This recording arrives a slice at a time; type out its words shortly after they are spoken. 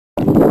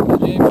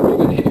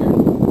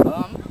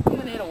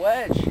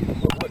wedge.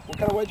 What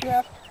kind of wedge you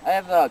have? I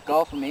have a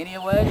Golf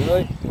Mania wedge.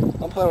 Really?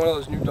 I'm playing one of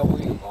those new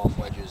W golf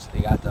wedges.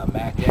 They got the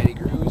Mac Daddy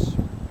grooves,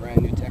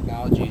 brand new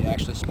technology. It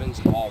actually spins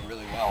the ball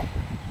really well.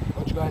 Why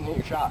don't you go ahead and hit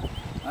your shot?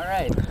 All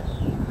right.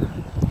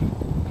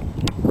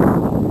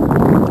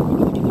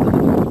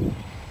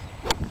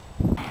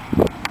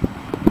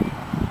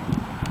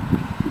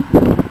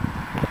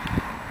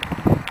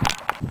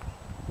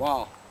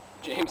 Wow,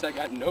 James, I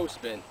got no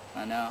spin.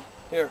 I know.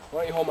 Here, why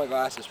don't you hold my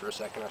glasses for a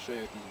second? I'll show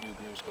you what these new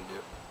grooves can do.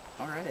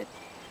 All right.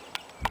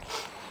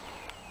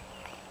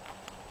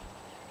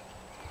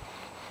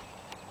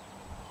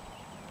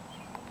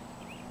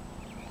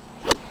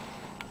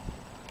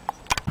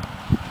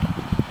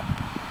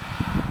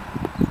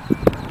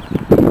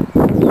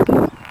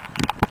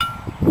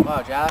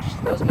 Wow, Josh,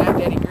 those Mac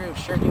Daddy grooves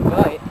sure do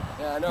bite.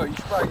 Yeah, I know. You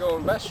should probably go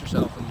invest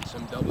yourself in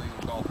some W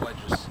golf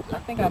wedges. I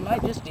think I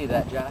might just do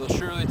that, Josh. They'll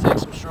surely take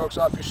some strokes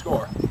off your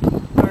score.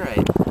 All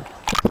right.